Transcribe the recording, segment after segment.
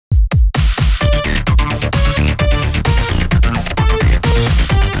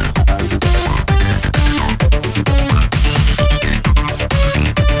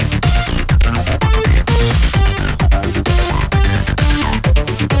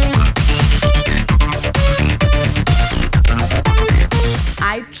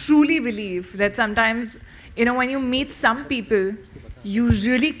believe that sometimes, you know, when you meet some people, you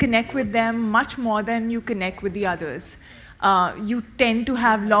really connect with them much more than you connect with the others. You tend to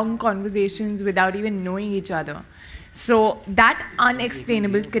have long conversations without even knowing each other. So that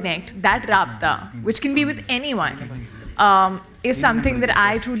unexplainable connect, that Raabta, which can be with anyone, is something that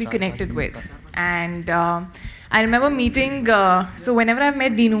I truly connected with. And I remember meeting, so whenever I've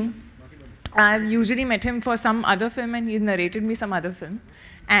met Dinu, I've usually met him for some other film and he's narrated me some other film.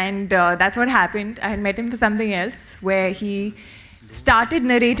 And that's what happened. I had met him for something else where he started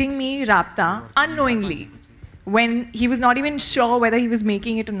narrating me Raabta unknowingly when he was not even sure whether he was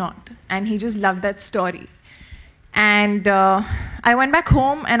making it or not. And he just loved that story. And I went back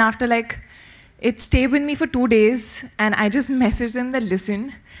home and after like, it stayed with me for 2 days and I just messaged him that,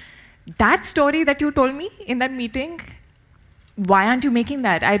 listen, that story that you told me in that meeting, why aren't you making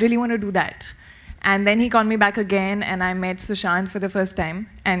that? I really want to do that. And then he called me back again and I met Sushant for the first time.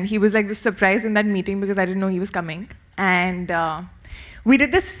 And he was like this surprise in that meeting because I didn't know he was coming. And we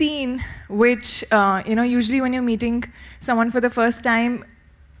did this scene which, you know, usually when you're meeting someone for the first time,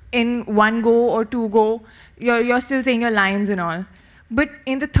 in one go or two go, you're still saying your lines and all. But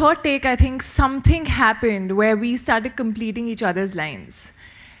in the third take, I think something happened where we started completing each other's lines.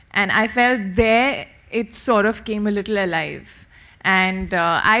 And I felt there, it sort of came a little alive. And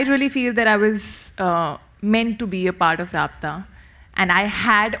I really feel that I was meant to be a part of Raabta. And I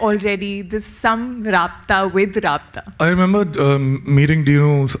had already this some Raabta with Raabta. I remember meeting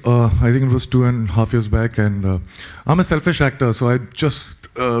Dino, I think it was 2.5 years back, and I'm a selfish actor, so I just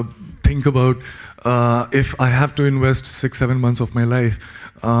think about if I have to invest 6-7 months of my life,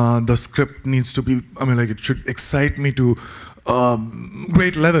 the script needs to be, I mean, like it should excite me to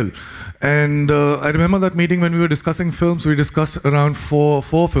great level. And I remember that meeting when we were discussing films. We discussed around four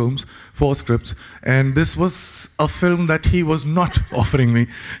films, 4 scripts, and this was a film that he was not offering me,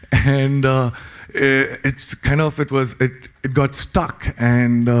 and it's kind of it got stuck.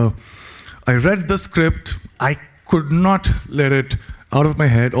 And I read the script. I could not let it out of my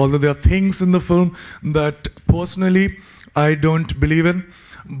head, although there are things in the film that personally I don't believe in.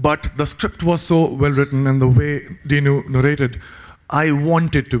 But the script was so well written, and the way Dinu narrated, I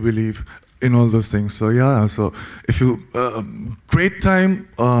wanted to believe in all those things. So yeah, so if you, great time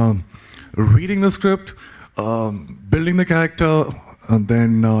reading the script, building the character, and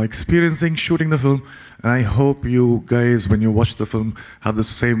then experiencing shooting the film. And I hope you guys, when you watch the film, have the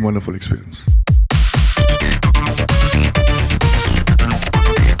same wonderful experience.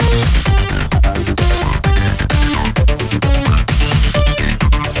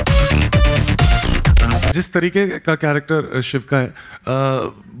 जिस तरीके का character Shiv का है,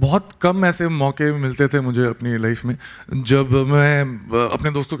 बहुत कम ऐसे मौके मिलते थे मुझे अपनी लाइफ में जब मैं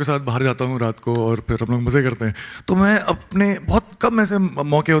अपने दोस्तों के साथ बाहर जाता हूँ रात को और फिर हम लोग मज़े करते हैं। तो मैं अपने बहुत कम ऐसे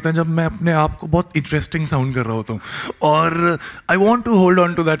मौके होते हैं जब मैं अपने आप को बहुत इंटरेस्टिंग साउंड कर रहा होता हूँ और I want to hold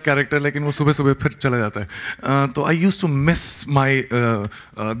on to that character, लेकिन वो सुबह सुबह फिर चला जाता है। तो आई use to miss my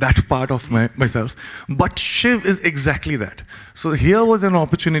that part of my self, but Shiv is exactly that. So here was an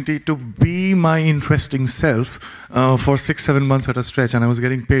opportunity to be my interesting self for 6-7 months at a stretch, and I was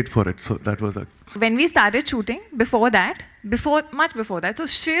getting paid for it. So that was when we started shooting. Much before that, so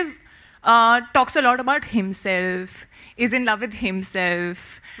Shiv talks a lot about himself, is in love with himself.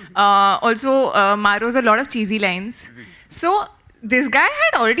 Also Maro's a lot of cheesy lines. So this guy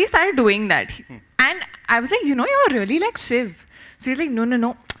had already started doing that, and I was like, you know, you're really like Shiv. So he's like,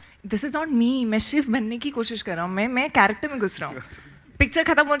 no. This is not me. मैं शिव बनने की कोशिश कर रहा हूँ. मैं character में घुस रहा हूँ. पिक्चर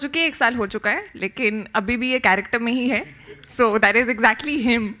खत्म हो चुकी है, 1 साल हो चुका है, लेकिन अभी भी ये कैरेक्टर में ही है. So that is exactly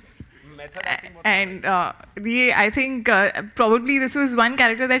him. And I think probably this was one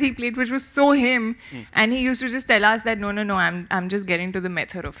character that he played which was so him, and he used to just tell us that no, I'm just getting to the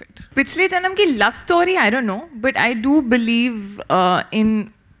method of it. पिछले जन्म की love story, I don't know, but I do believe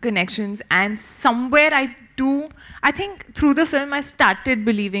in connections, and somewhere I think through the film I started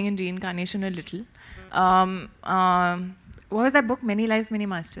believing in reincarnation a little. What was that book? Many Lives, Many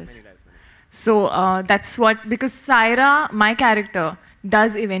Masters. So that's what, because Saira, my character,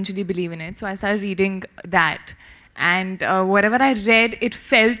 does eventually believe in it. So I started reading that. And whatever I read, it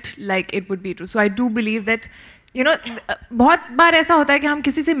felt like it would be true. So I do believe that, you know, बहुत बार ऐसा होता है कि हम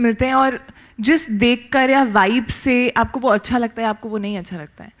किसी से मिलते हैं और just देखकर या vibe से आपको वो अच्छा लगता है, आपको वो नहीं अच्छा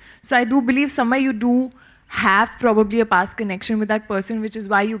लगता है. So I do believe somewhere you do have probably a past connection with that person, which is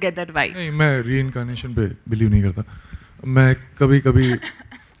why you get that vibe. नहीं, मैं reincarnation पे believe नहीं करता. मैं कभी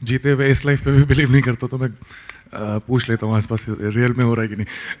जीते हुए इस लाइफ पे भी believe नहीं करता, तो मैं पूछ लेता हूँ आसपास रियल में हो रहा है कि नहीं.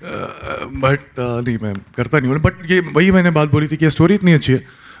 बट नहीं, मैं करता नहीं हूँ. बट ये वही मैंने बात बोली थी कि ये स्टोरी इतनी अच्छी है,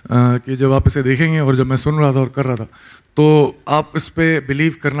 कि जब आप इसे देखेंगे और जब मैं सुन रहा था और कर रहा था तो आप इस पे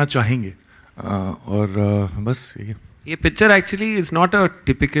बिलीव करना चाहेंगे और बस यही। ये picture actually is not a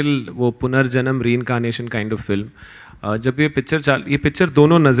typical वो पुनर्जन्म रीइंकार्नेशन काइंड ऑफ फिल्म। जब ये पिक्चर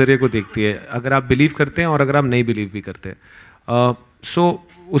दोनों नज़रिए को देखती है, अगर आप बिलीव करते हैं और अगर आप नहीं बिलीव भी करते हैं। सो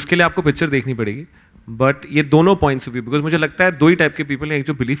उसके लिए आपको पिक्चर देखनी पड़ेगी, बट ये दोनों पॉइंट्स ऑफ व्यू, बिकॉज मुझे लगता है दो ही टाइप के पीपल हैं, एक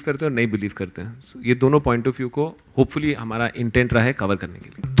जो बिलीव करते हैं और नहीं बिलीव करते हैं। So, ये दोनों पॉइंट ऑफ व्यू को होपफुली हमारा इंटेंट रहा है कवर करने के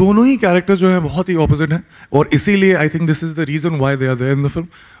लिए। दोनों ही कैरेक्टर जो हैं बहुत ही ऑपोजिट हैं और इसीलिए I think this is the reason why they are there in the film.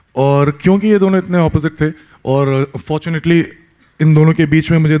 और क्योंकि ये दोनों इतने ऑपोजिट थे और फॉर्चुनेटली इन दोनों के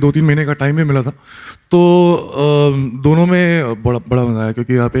बीच में मुझे 2-3 महीने का टाइम भी मिला था, तो दोनों में बड़ा मज़ा आया,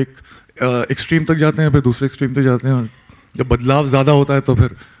 क्योंकि आप एक एक्सट्रीम तक जाते हैं फिर दूसरे एक्सट्रीम तक जाते हैं और जब बदलाव ज़्यादा होता है तो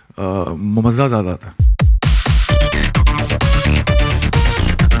फिर मज़ा ज़्यादा आता है।